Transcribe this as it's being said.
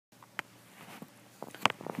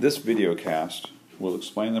This videocast will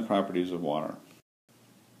explain the properties of water.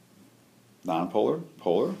 Nonpolar?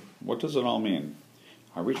 Polar? What does it all mean?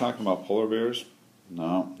 Are we talking about polar bears?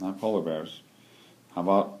 No, not polar bears. How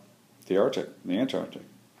about the Arctic, the Antarctic?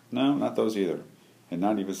 No, not those either, and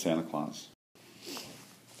not even Santa Claus.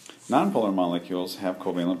 Nonpolar molecules have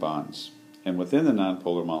covalent bonds, and within the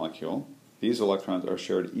nonpolar molecule, these electrons are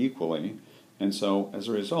shared equally, and so, as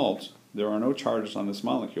a result, there are no charges on this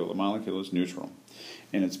molecule. The molecule is neutral,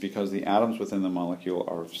 and it's because the atoms within the molecule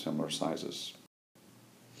are of similar sizes.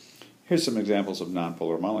 Here's some examples of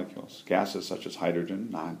nonpolar molecules. Gases such as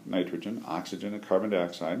hydrogen, nitrogen, oxygen, and carbon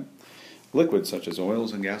dioxide. Liquids such as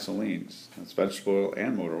oils and gasolines, that's vegetable oil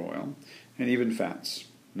and motor oil, and even fats.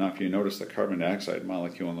 Now, if you notice the carbon dioxide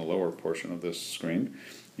molecule in the lower portion of this screen,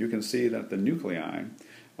 you can see that the nuclei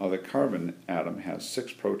of the carbon atom has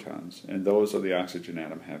 6 protons, and those of the oxygen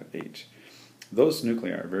atom have 8. Those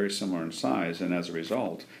nuclei are very similar in size, and as a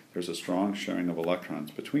result, there's a strong sharing of electrons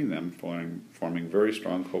between them, forming very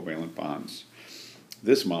strong covalent bonds.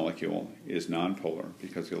 This molecule is nonpolar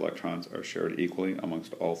because the electrons are shared equally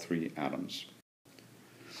amongst all 3 atoms.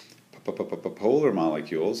 Polar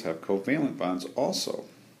molecules have covalent bonds also,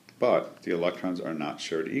 but the electrons are not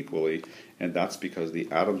shared equally, and that's because the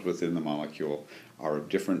atoms within the molecule are of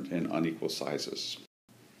different and unequal sizes.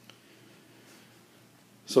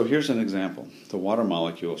 So here's an example. The water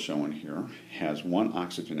molecule shown here has 1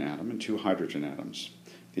 oxygen atom and 2 hydrogen atoms.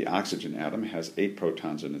 The oxygen atom has 8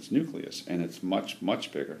 protons in its nucleus, and it's much,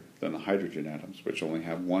 much bigger than the hydrogen atoms, which only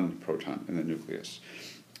have 1 proton in the nucleus.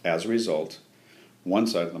 As a result, one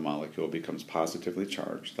side of the molecule becomes positively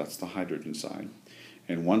charged, that's the hydrogen side,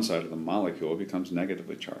 and one side of the molecule becomes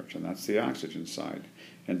negatively charged, and that's the oxygen side.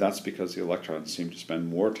 And that's because the electrons seem to spend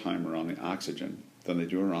more time around the oxygen than they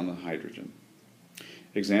do around the hydrogen.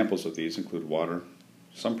 Examples of these include water,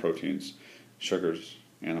 some proteins, sugars,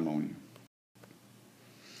 and ammonia.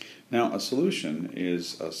 Now, a solution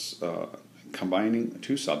is combining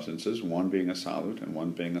 2 substances, one being a solute and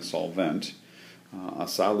one being a solvent. A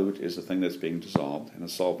solute is the thing that's being dissolved, and a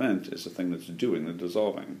solvent is the thing that's doing the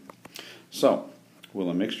dissolving. So, will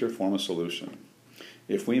a mixture form a solution?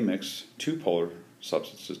 If we mix 2 polar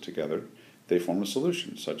substances together, they form a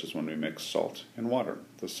solution, such as when we mix salt and water.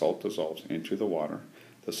 The salt dissolves into the water.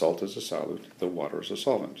 The salt is a solute, the water is a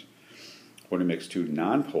solvent. When we mix 2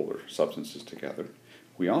 nonpolar substances together,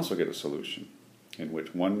 we also get a solution, in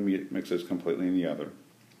which one mixes completely in the other.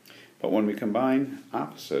 But when we combine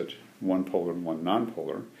opposite, one polar and one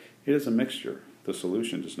nonpolar, it is a mixture. The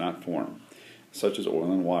solution does not form, such as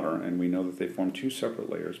oil and water, and we know that they form 2 separate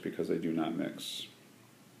layers because they do not mix.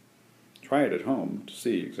 Try it at home to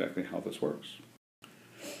see exactly how this works.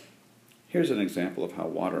 Here's an example of how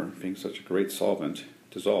water, being such a great solvent,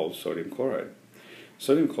 dissolves sodium chloride.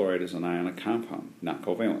 Sodium chloride is an ionic compound, not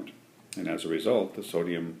covalent, and as a result, the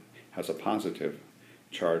sodium has a positive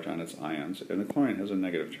charge on its ions, and the chlorine has a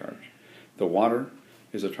negative charge. The water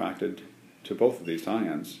is attracted to both of these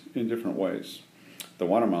ions in different ways. The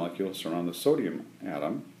water molecules surround the sodium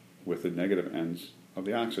atom with the negative ends of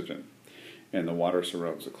the oxygen, and the water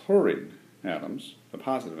surrounds the chlorine atoms, the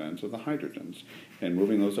positive ends of the hydrogens, and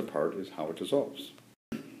moving those apart is how it dissolves.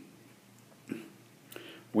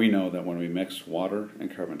 We know that when we mix water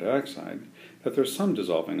and carbon dioxide, that there's some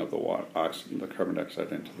dissolving of the carbon dioxide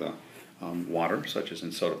into the water, such as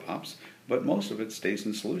in soda pops, but most of it stays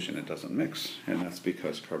in solution. It doesn't mix, and that's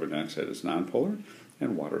because carbon dioxide is nonpolar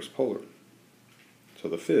and water is polar. So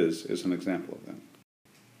the fizz is an example of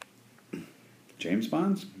that. James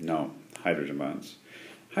bonds? No, hydrogen bonds.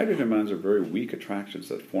 Hydrogen bonds are very weak attractions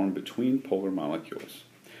that form between polar molecules.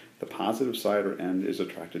 The positive side or end is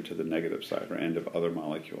attracted to the negative side or end of other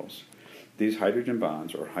molecules. These hydrogen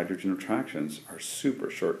bonds or hydrogen attractions are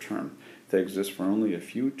super short-term. They exist for only a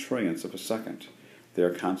few trillionths of a second. They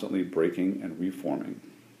are constantly breaking and reforming.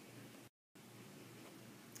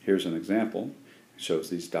 Here's an example. It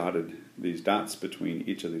shows these dots between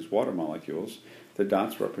each of these water molecules. The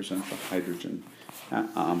dots represent the hydrogen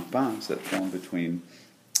bonds that form between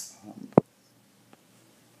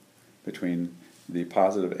the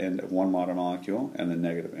positive end of one water molecule and the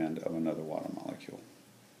negative end of another water molecule.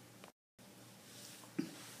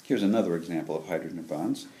 Here's another example of hydrogen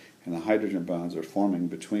bonds, and the hydrogen bonds are forming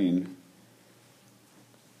between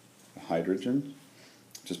the hydrogen,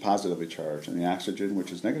 which is positively charged, and the oxygen,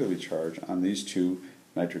 which is negatively charged, on these 2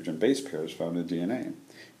 nitrogen base pairs found in DNA.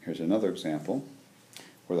 Here's another example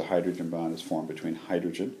where the hydrogen bond is formed between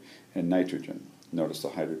hydrogen and nitrogen. Notice the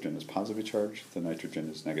hydrogen is positively charged, the nitrogen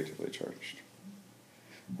is negatively charged.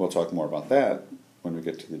 We'll talk more about that when we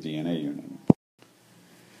get to the DNA unit.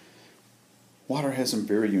 Water has some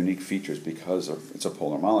very unique features because it's a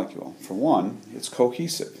polar molecule. For one, it's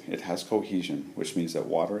cohesive. It has cohesion, which means that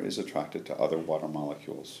water is attracted to other water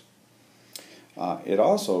molecules. It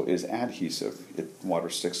also is adhesive. Water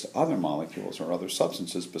sticks to other molecules or other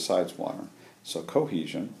substances besides water. So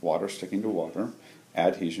cohesion, water sticking to water;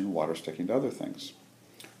 adhesion, water sticking to other things.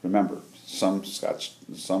 Remember, some Scotch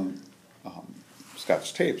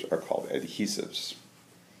tapes are called adhesives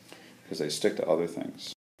because they stick to other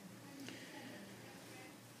things.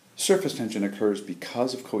 Surface tension occurs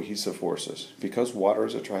because of cohesive forces. Because water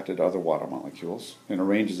is attracted to other water molecules and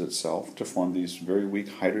arranges itself to form these very weak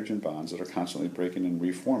hydrogen bonds that are constantly breaking and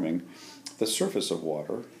reforming, the surface of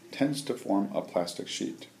water tends to form a plastic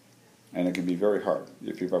sheet. And it can be very hard.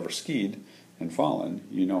 If you've ever skied and fallen,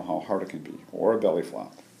 you know how hard it can be, or a belly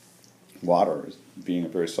flop. Water, being a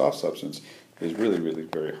very soft substance, is really, really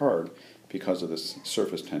very hard because of this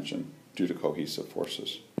surface tension due to cohesive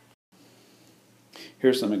forces.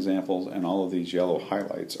 Here's some examples, and all of these yellow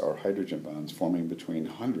highlights are hydrogen bonds forming between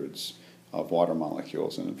hundreds of water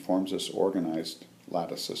molecules, and it forms this organized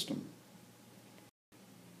lattice system.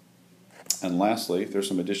 And lastly, there's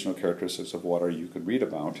some additional characteristics of water you could read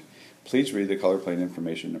about. Please read the color plate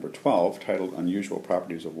information number 12, titled Unusual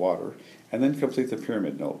Properties of Water, and then complete the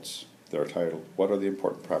pyramid notes. They're titled, What are the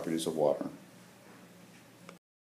Important Properties of Water?